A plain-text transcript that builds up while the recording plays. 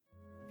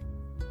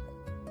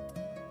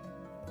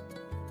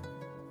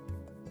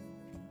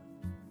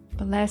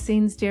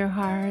Blessings, dear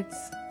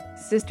hearts,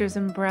 sisters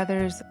and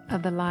brothers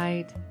of the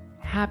light.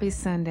 Happy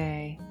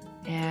Sunday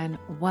and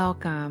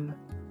welcome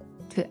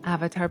to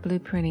Avatar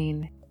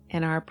Blueprinting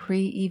and our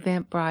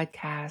pre-event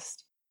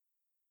broadcast.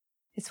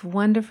 It's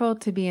wonderful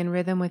to be in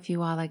rhythm with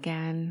you all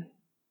again.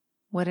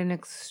 What an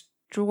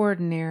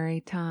extraordinary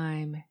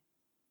time,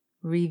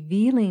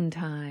 revealing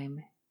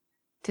time,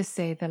 to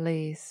say the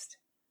least.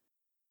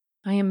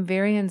 I am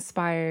very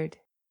inspired,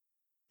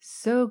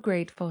 so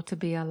grateful to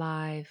be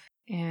alive,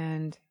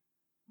 and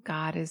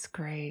God is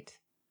great.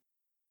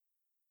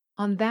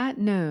 On that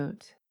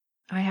note,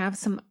 I have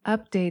some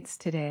updates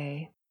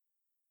today,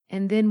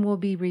 and then we'll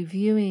be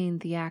reviewing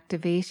the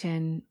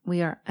activation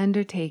we are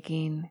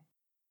undertaking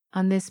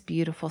on this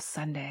beautiful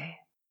Sunday.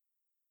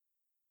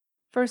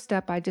 First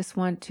up, I just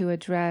want to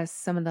address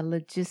some of the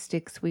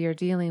logistics we are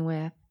dealing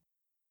with.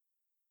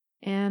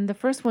 And the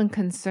first one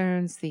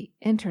concerns the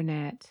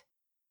internet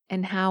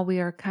and how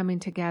we are coming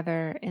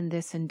together in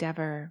this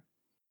endeavor.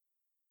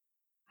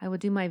 I will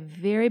do my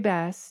very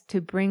best to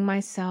bring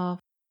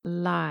myself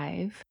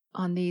live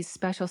on these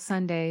special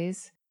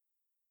Sundays,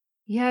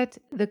 yet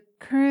the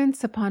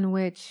currents upon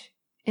which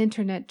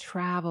internet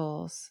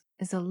travels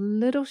is a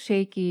little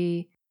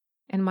shaky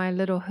in my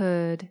little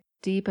hood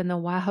deep in the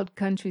wild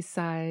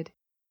countryside.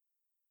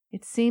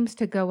 It seems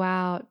to go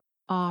out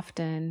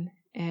often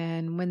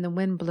and when the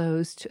wind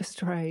blows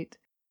just right.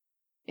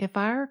 If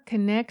our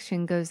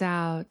connection goes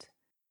out,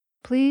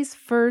 please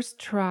first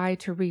try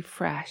to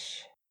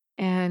refresh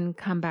and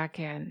come back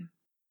in.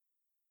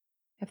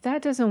 If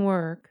that doesn't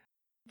work,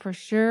 for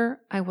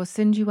sure I will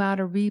send you out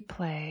a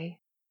replay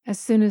as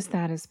soon as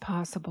that is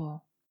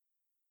possible.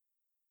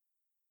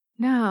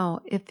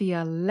 Now, if the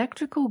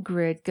electrical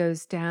grid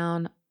goes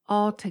down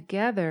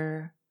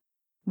altogether,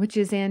 which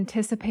is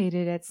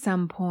anticipated at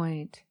some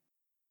point,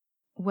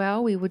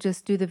 well, we will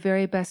just do the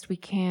very best we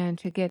can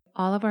to get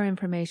all of our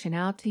information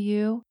out to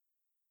you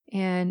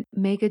and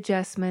make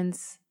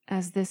adjustments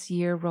as this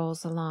year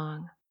rolls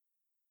along.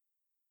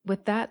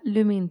 With that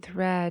looming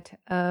threat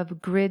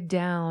of grid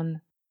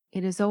down,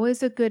 it is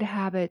always a good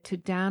habit to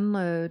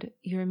download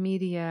your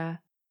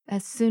media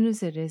as soon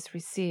as it is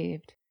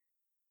received.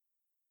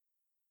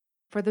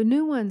 For the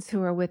new ones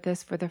who are with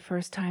us for the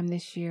first time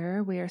this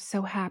year, we are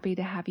so happy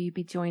to have you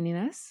be joining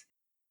us.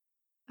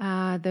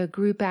 The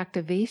group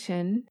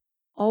activation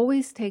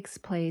always takes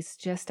place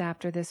just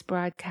after this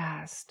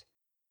broadcast.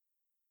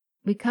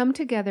 We come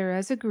together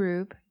as a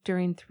group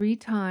during 3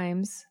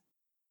 times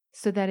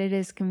so that it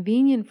is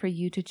convenient for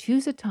you to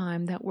choose a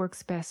time that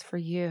works best for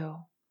you.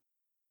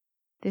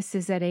 This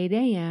is at 8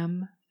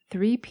 a.m.,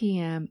 3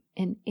 p.m.,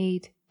 and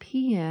 8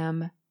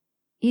 p.m.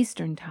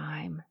 Eastern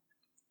Time,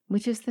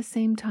 which is the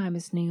same time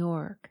as New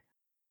York.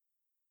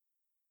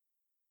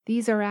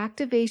 These are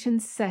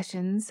activation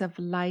sessions of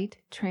light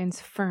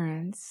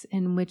transference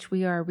in which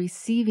we are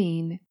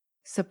receiving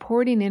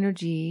supporting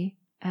energy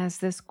as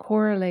this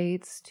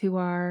correlates to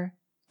our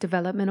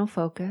developmental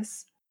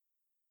focus.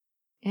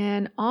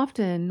 And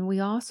often we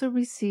also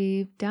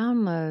receive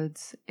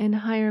downloads and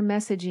higher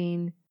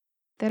messaging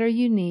that are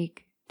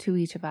unique to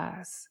each of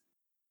us.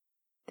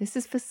 This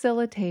is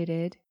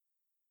facilitated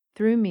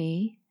through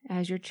me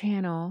as your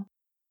channel.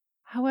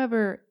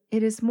 However,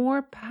 it is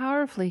more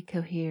powerfully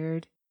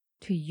cohered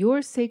to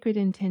your sacred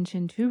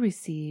intention to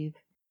receive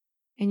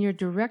and your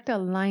direct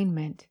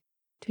alignment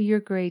to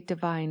your great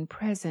divine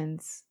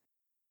presence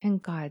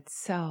and God's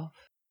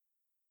self.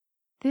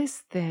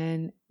 This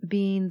then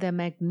being the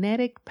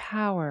magnetic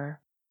power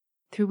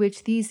through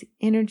which these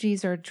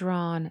energies are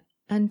drawn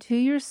unto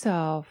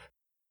yourself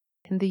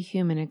in the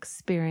human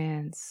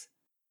experience.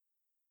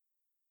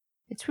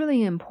 It's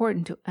really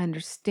important to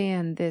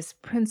understand this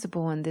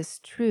principle and this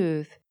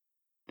truth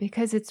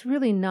because it's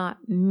really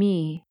not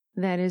me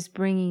that is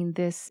bringing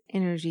this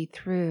energy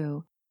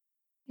through.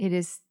 It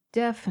is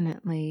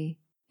definitely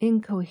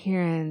in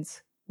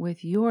coherence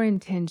with your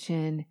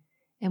intention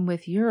and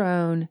with your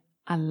own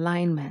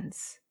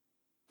alignments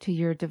to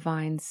your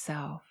divine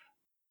self.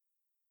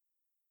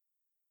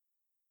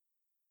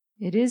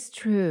 It is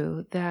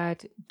true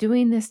that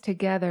doing this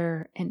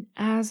together and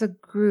as a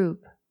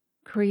group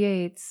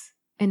creates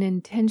an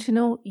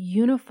intentional,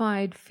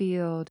 unified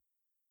field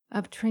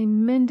of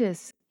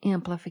tremendous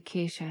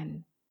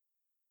amplification.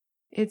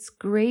 It's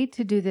great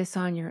to do this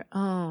on your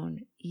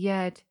own,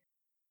 yet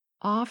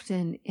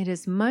often it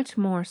is much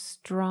more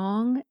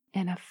strong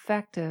and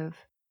effective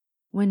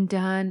when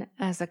done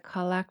as a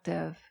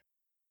collective.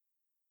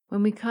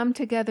 When we come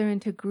together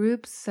into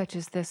groups such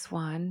as this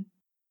one,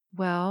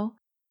 well,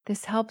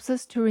 this helps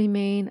us to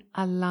remain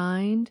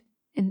aligned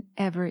and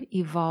ever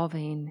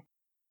evolving.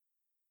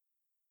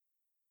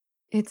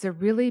 It's a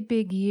really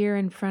big year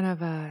in front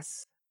of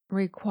us,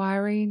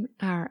 requiring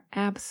our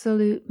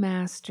absolute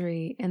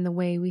mastery in the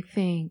way we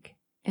think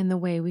and the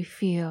way we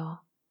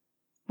feel,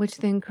 which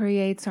then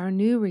creates our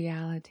new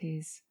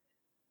realities.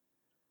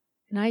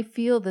 And I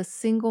feel the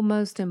single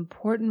most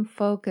important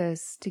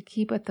focus to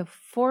keep at the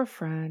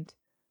forefront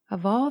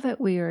of all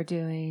that we are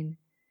doing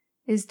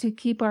is to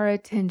keep our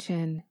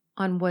attention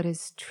on what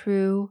is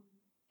true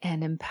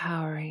and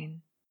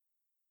empowering.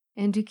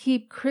 and to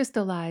keep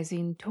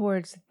crystallizing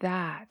towards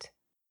that,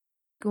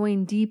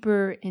 going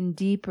deeper and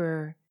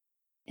deeper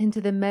into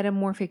the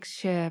metamorphic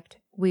shift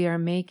we are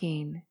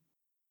making.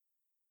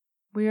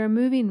 We are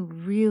moving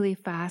really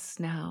fast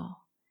now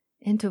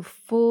into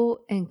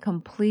full and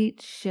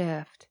complete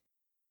shift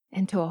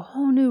into a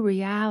whole new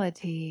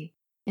reality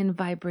and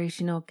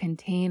vibrational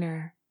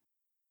container.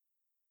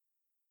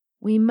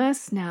 We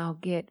must now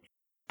get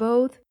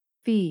both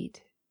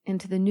feet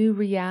into the new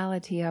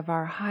reality of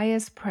our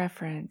highest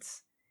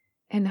preference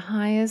and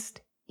highest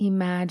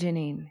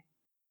imagining.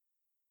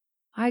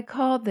 I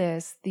call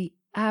this the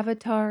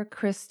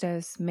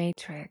Avatar-Christos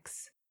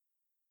matrix.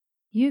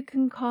 You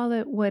can call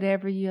it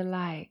whatever you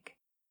like,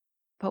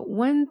 but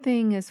one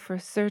thing is for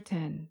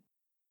certain: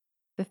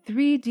 the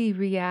 3D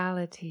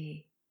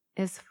reality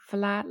is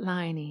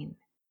flatlining,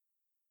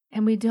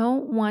 and we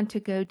don't want to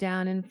go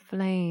down in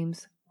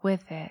flames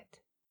with it.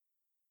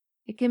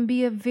 It can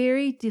be a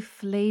very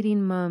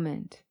deflating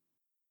moment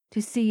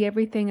to see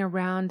everything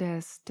around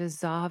us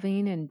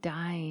dissolving and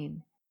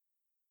dying,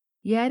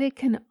 yet it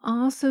can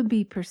also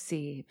be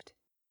perceived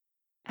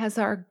as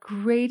our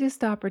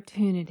greatest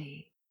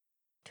opportunity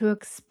to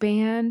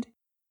expand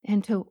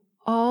into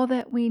all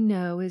that we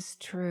know is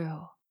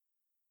true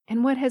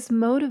and what has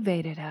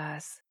motivated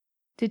us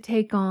to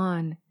take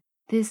on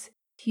this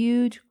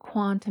huge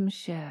quantum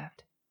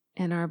shift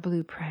in our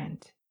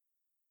blueprint.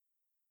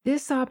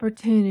 This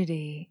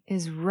opportunity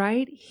is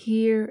right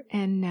here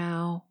and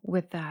now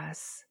with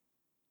us,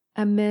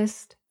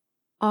 amidst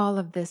all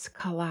of this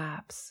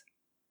collapse.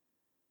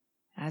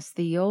 As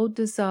the old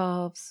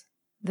dissolves,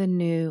 the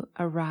new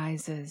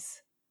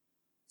arises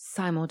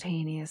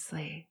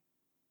simultaneously.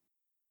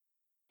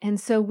 And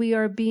so we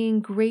are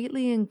being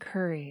greatly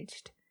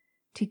encouraged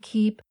to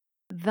keep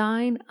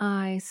thine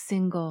eye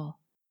single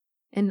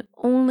and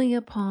only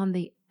upon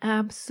the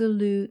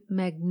absolute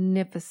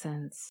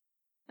magnificence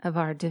of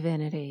our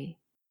divinity,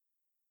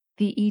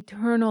 the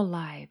eternal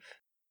life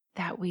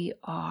that we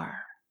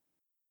are.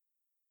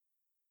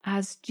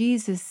 As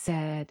Jesus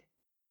said,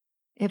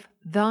 if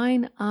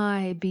thine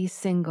eye be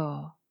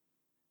single,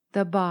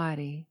 the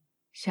body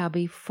shall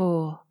be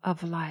full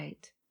of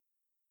light.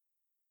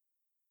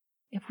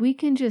 If we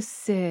can just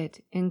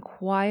sit in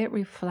quiet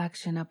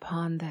reflection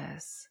upon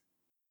this,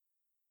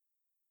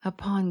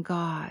 upon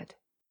God,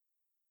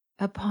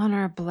 upon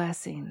our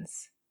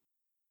blessings,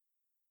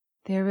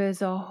 there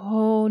is a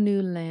whole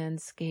new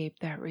landscape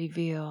that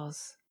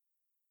reveals.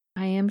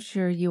 I am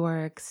sure you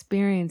are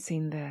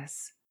experiencing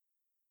this.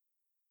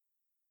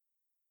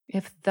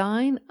 If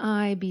thine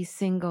eye be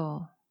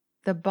single,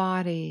 the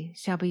body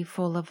shall be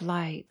full of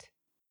light.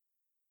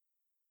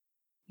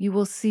 You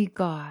will see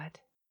God.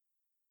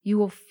 You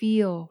will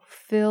feel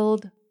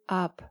filled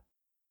up.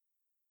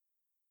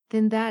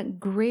 Then that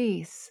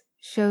grace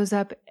shows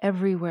up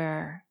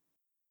everywhere.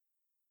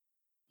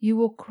 You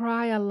will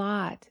cry a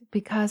lot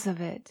because of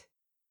it.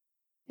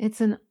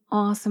 It's an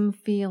awesome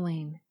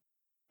feeling,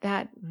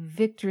 that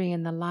victory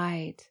in the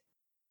light,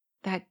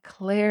 that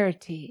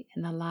clarity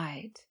in the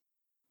light,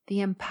 the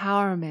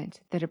empowerment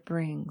that it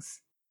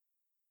brings.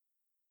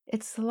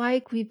 It's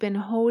like we've been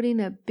holding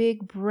a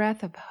big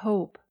breath of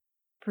hope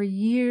for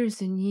years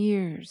and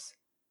years,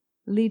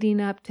 leading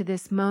up to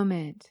this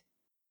moment.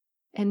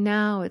 And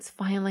now it's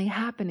finally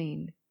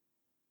happening.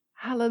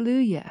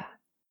 Hallelujah.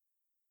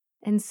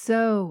 And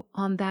so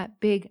on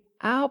that big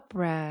out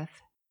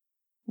breath,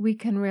 we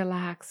can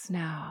relax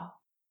now.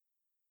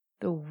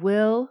 The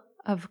will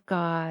of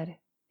God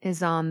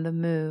is on the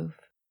move.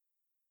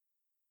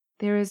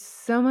 There is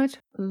so much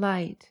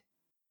light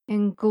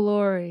and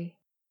glory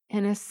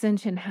and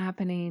ascension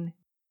happening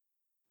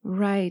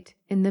right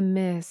in the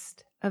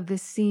midst of the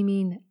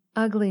seeming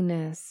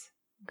ugliness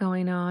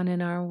going on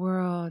in our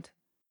world.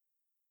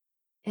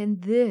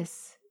 And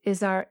this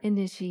is our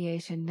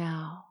initiation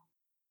now,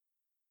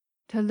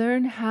 to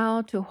learn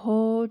how to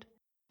hold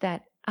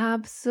that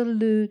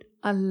absolute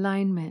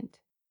alignment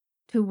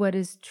to what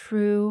is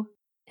true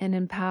and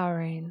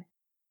empowering,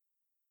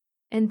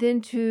 and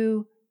then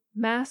to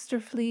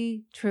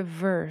masterfully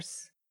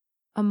traverse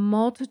a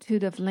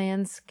multitude of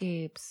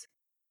landscapes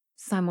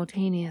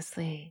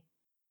simultaneously,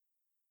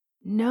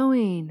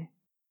 knowing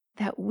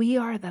that we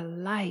are the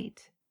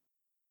light,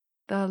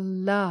 the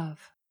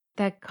love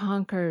that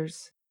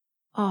conquers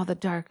all the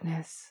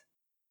darkness.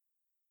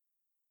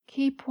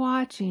 Keep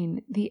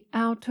watching the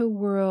outer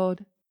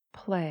world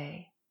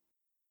play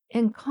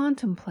and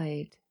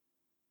contemplate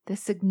the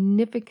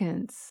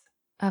significance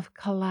of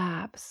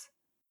collapse.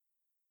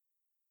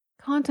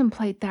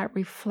 Contemplate that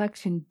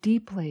reflection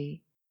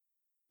deeply,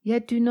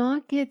 yet do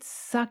not get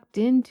sucked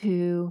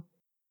into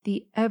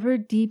the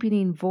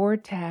ever-deepening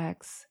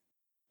vortex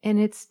and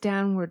its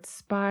downward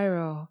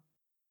spiral,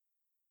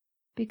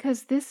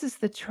 because this is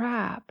the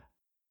trap.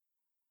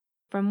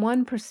 From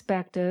one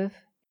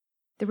perspective,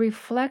 the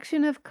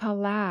reflection of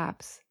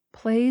collapse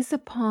plays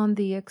upon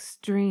the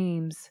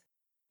extremes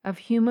of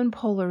human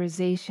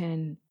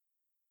polarization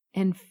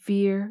and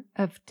fear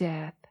of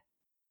death.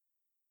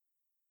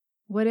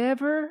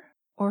 Whatever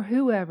or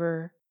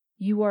whoever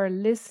you are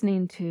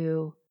listening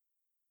to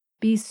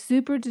Be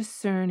super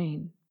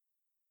discerning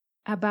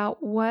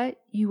about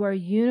what you are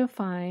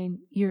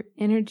unifying your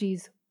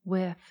energies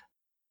with.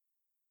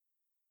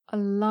 A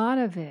lot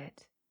of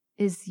it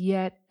is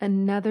yet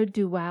another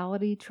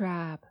duality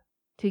trap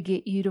to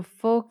get you to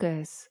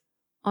focus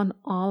on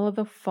all of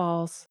the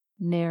false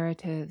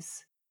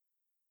narratives.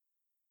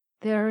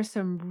 There are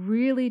some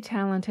really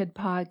talented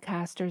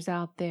podcasters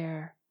out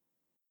there,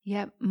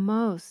 yet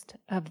most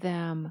of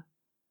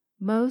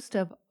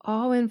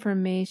all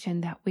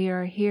information that we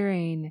are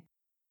hearing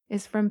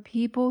is from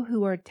people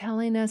who are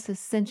telling us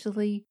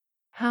essentially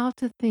how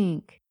to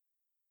think,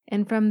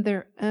 and from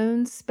their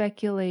own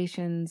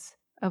speculations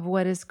of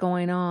what is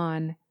going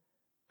on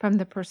from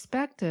the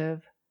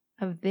perspective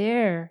of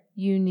their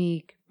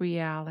unique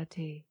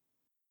reality.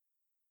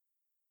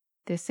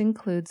 This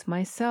includes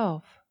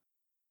myself.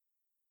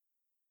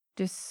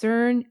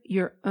 Discern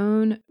your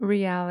own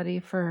reality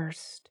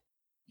first,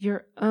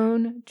 your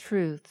own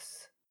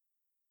truths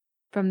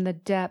from the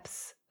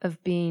depths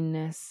of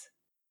beingness.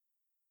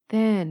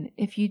 Then,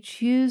 if you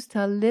choose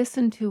to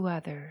listen to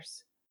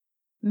others,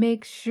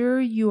 make sure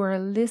you are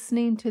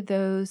listening to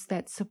those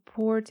that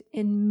support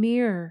and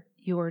mirror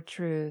your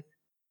truth,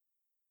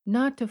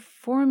 not to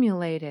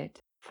formulate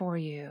it for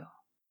you.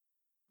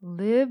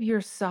 Live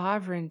your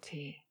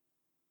sovereignty.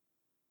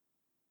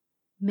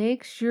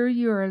 Make sure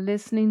you are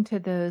listening to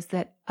those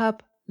that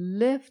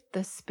uplift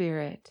the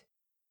spirit,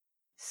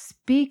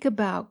 speak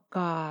about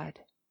God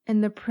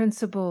and the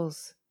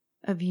principles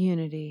of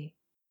unity.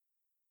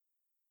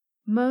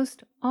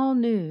 Most all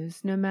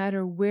news, no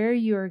matter where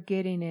you are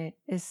getting it,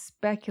 is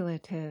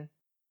speculative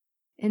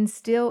and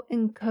still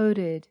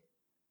encoded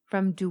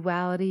from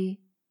duality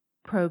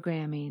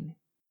programming.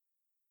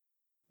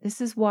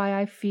 This is why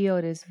I feel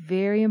it is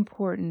very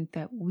important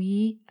that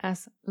we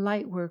as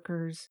light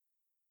workers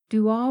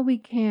do all we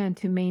can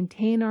to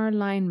maintain our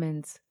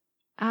alignments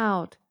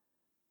out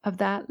of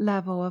that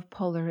level of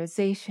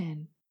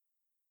polarization.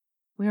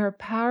 We are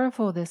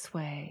powerful this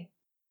way,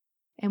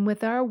 and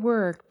with our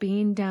work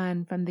being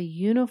done from the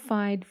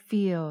unified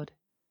field,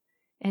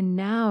 and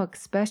now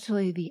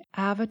especially the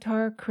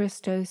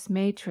Avatar-Christos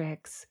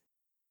matrix,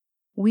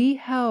 we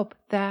help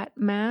that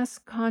mass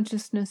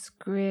consciousness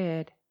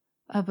grid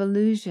of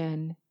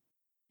illusion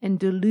and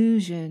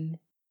delusion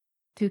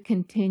to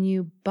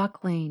continue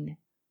buckling,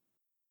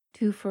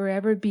 to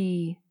forever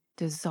be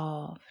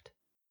dissolved.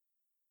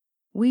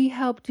 We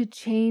help to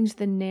change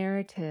the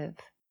narrative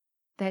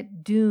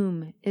that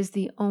doom is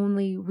the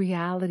only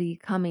reality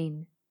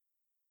coming,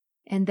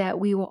 and that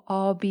we will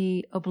all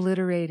be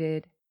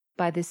obliterated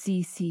by the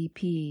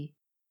CCP.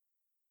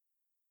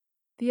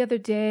 The other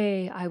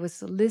day, I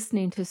was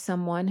listening to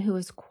someone who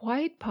is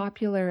quite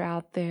popular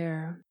out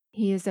there.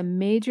 He is a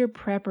major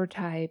prepper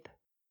type.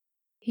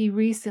 He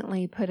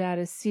recently put out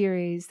a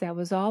series that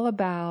was all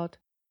about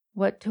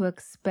what to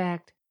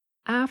expect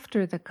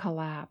after the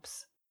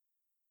collapse.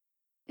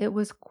 It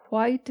was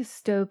quite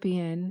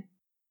dystopian,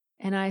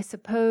 and I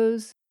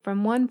suppose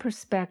from one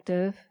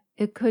perspective,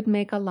 it could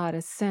make a lot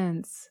of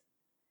sense.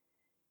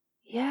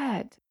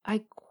 Yet,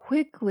 I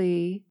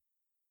quickly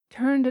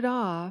turned it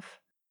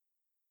off,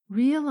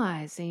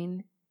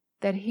 realizing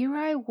that here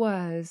I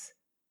was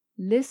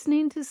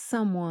listening to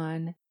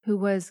someone who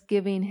was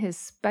giving his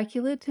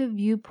speculative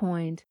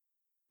viewpoint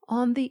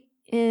on the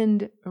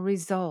end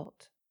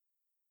result.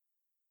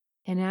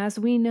 And as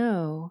we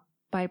know,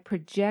 by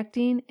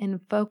projecting and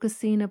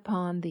focusing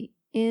upon the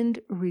end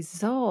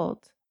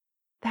result,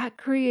 that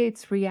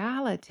creates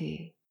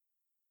reality.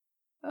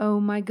 Oh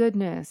my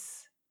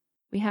goodness,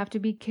 we have to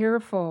be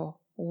careful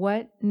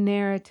what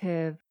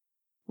narrative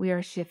we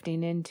are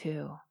shifting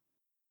into.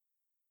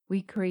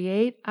 We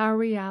create our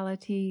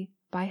reality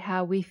by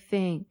how we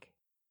think.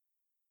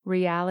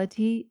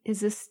 Reality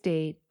is a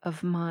state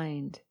of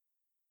mind.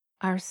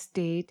 Our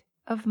state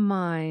of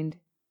mind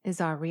is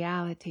our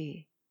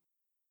reality.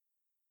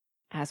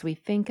 As we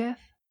thinketh,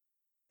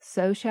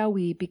 so shall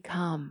we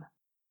become.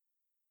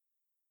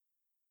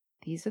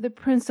 These are the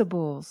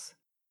principles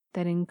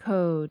that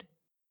encode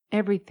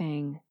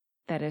everything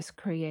that is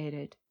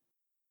created.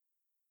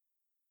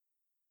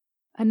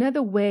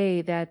 Another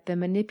way that the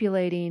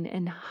manipulating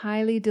and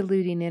highly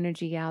diluting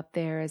energy out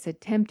there is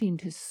attempting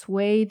to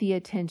sway the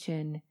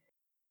attention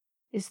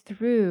is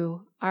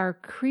through our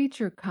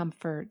creature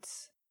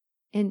comforts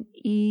and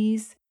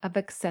ease of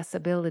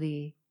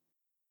accessibility,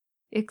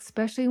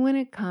 especially when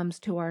it comes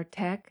to our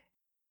tech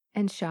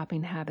and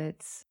shopping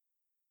habits.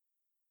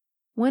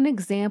 One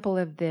example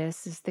of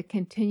this is the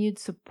continued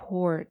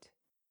support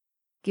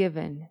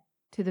given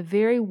to the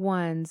very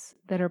ones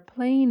that are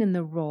playing in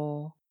the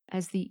role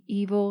as the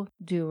evil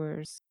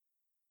doers.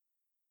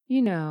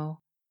 You know,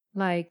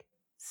 like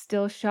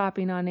still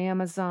shopping on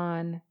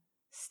Amazon,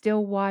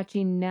 still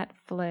watching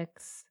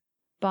Netflix,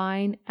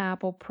 buying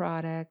Apple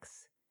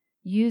products,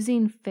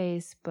 using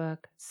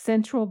Facebook,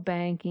 central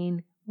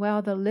banking.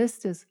 Well, the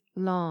list is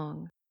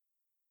long,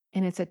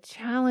 and it's a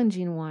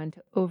challenging one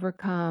to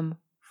overcome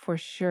for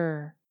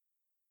sure.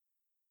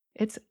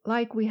 It's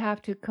like we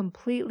have to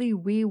completely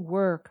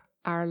rework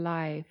our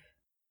life.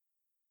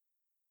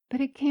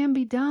 But it can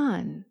be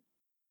done.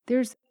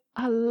 there's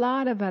a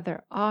lot of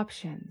other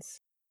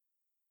options.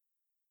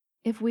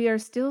 If we are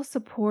still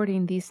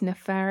supporting these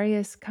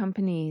nefarious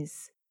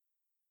companies,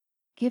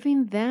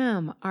 giving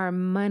them our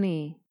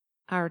money,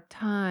 our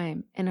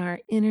time, and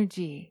our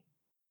energy,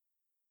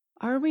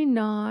 are we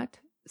not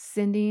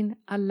sending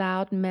a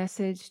loud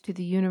message to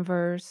the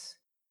universe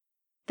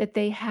that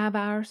they have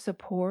our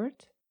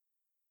support?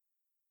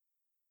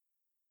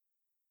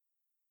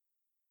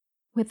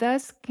 With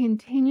us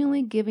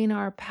continually giving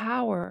our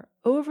power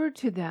over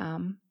to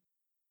them,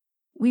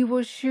 we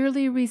will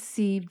surely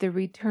receive the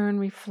return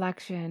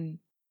reflection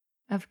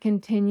of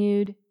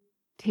continued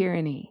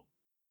tyranny,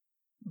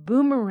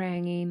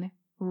 boomeranging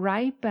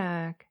right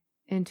back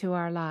into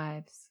our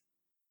lives.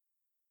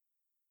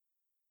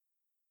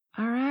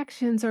 Our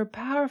actions are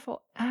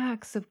powerful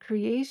acts of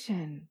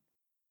creation.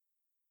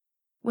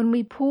 When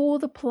we pull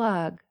the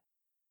plug,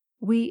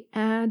 we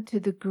add to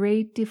the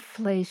great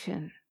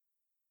deflation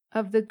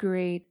of the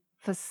great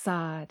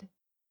facade.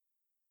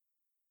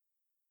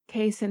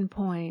 Case in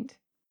point,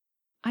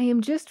 I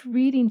am just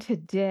reading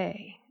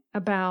today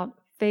about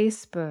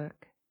Facebook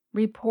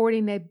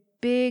reporting a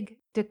big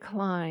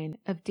decline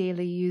of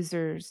daily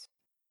users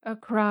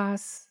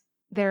across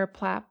their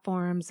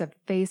platforms of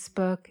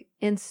Facebook,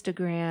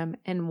 Instagram,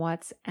 and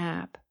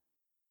WhatsApp.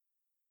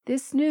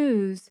 This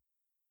news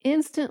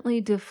instantly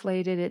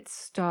deflated its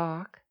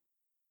stock,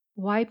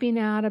 wiping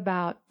out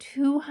about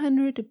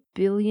 $200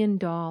 billion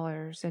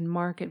in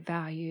market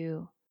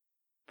value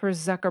for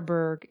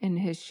Zuckerberg and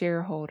his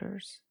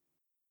shareholders.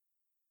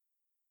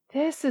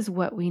 This is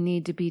what we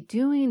need to be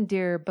doing,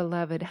 dear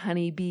beloved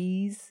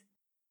honeybees.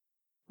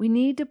 We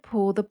need to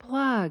pull the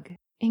plug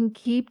and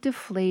keep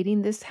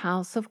deflating this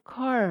house of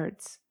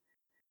cards.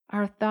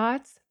 Our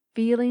thoughts,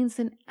 feelings,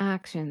 and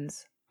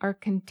actions are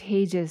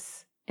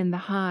contagious in the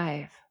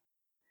hive.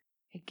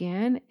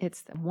 Again,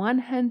 it's the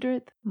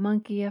 100th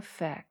monkey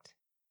effect.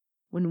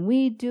 When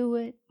we do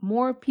it,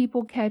 more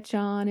people catch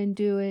on and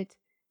do it.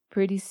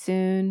 Pretty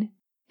soon,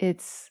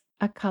 it's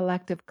a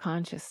collective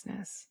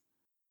consciousness.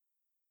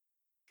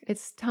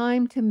 It's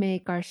time to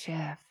make our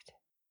shift.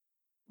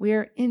 We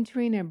are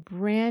entering a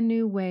brand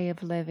new way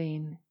of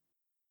living.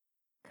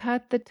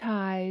 Cut the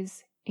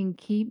ties and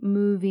keep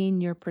moving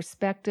your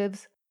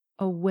perspectives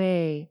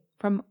away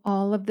from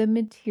all of the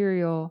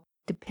material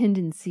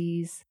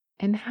dependencies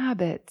and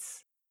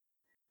habits.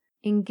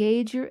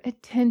 Engage your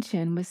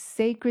attention with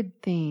sacred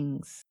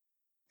things,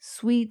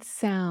 sweet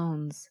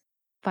sounds,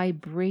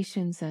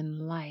 vibrations,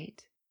 and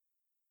light.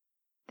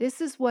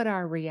 This is what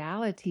our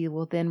reality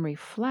will then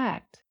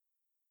reflect.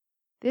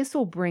 This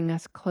will bring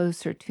us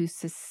closer to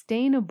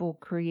sustainable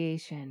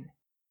creation.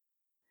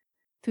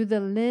 Through the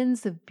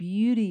lens of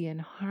beauty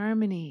and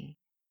harmony,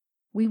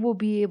 we will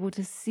be able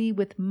to see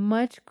with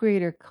much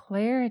greater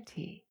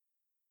clarity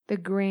the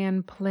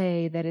grand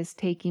play that is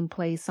taking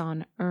place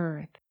on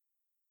earth,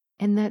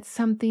 and that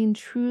something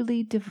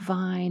truly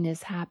divine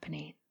is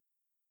happening.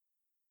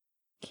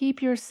 Keep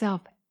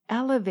yourself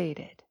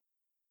elevated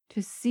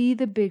to see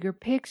the bigger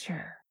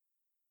picture.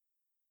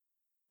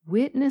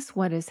 Witness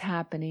what is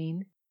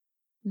happening.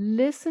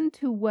 Listen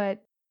to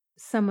what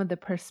some of the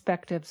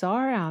perspectives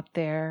are out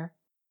there,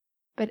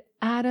 but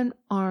at an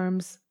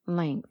arm's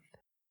length.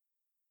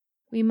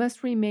 We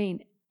must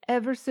remain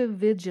ever so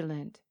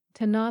vigilant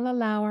to not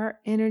allow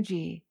our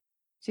energy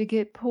to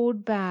get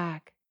pulled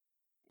back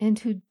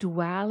into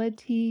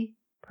duality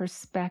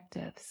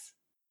perspectives.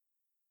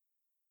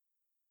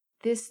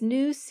 This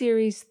new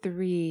Series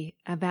 3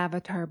 of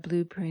Avatar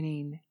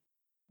Blueprinting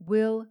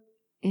will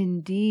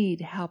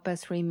indeed help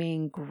us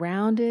remain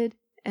grounded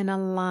and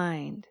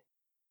aligned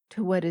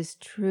to what is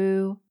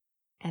true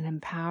and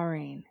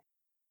empowering.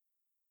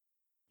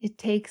 It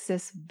takes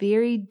us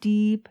very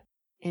deep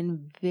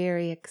and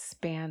very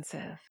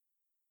expansive.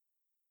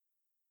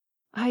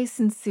 I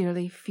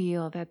sincerely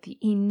feel that the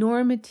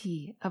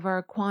enormity of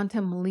our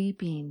quantum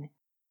leaping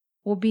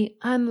will be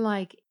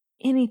unlike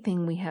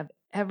anything we have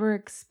ever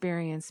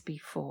experienced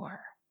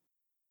before.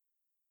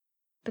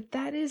 But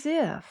that is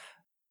if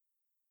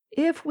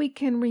we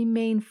can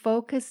remain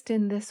focused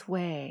in this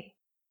way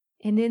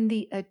and in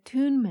the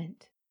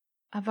attunement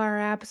of our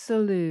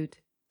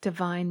absolute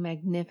divine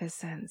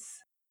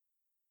magnificence.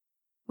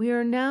 We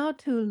are now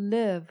to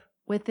live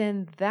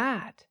within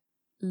that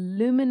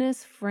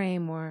luminous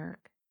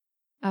framework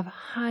of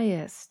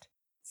highest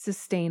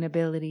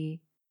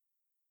sustainability.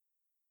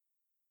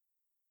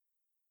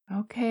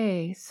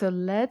 Okay, so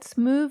let's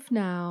move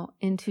now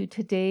into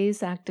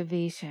today's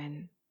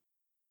activation.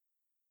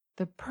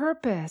 The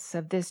purpose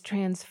of this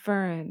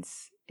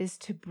transference is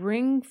to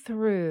bring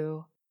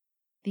through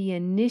the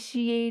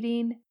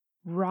initiating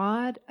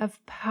rod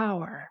of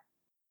power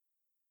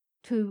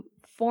to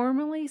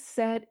formally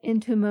set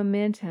into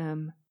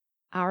momentum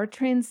our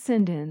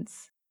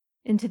transcendence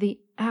into the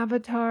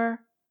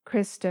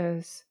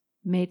Avatar-Christos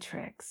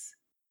matrix.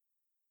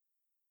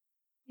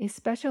 A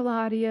special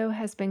audio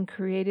has been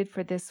created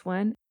for this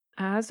one,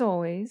 as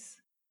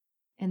always,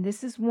 and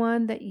this is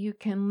one that you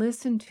can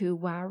listen to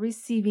while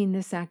receiving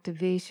this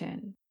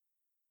activation.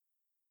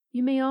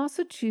 You may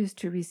also choose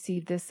to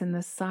receive this in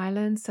the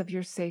silence of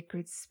your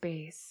sacred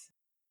space.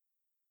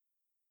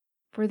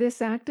 For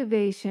this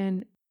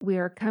activation, we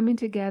are coming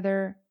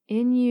together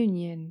in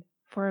union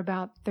for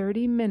about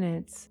 30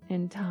 minutes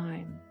in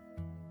time.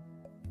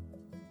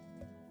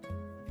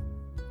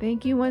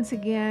 Thank you once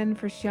again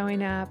for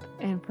showing up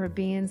and for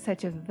being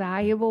such a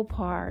valuable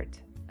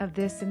part of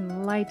this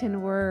enlightened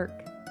work.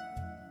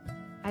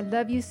 I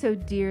love you so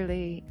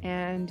dearly,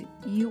 and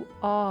you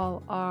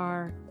all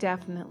are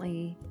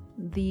definitely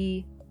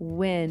the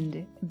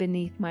wind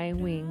beneath my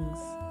wings.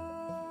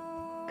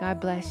 God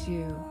bless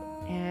you,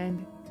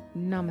 and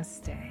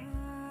namaste.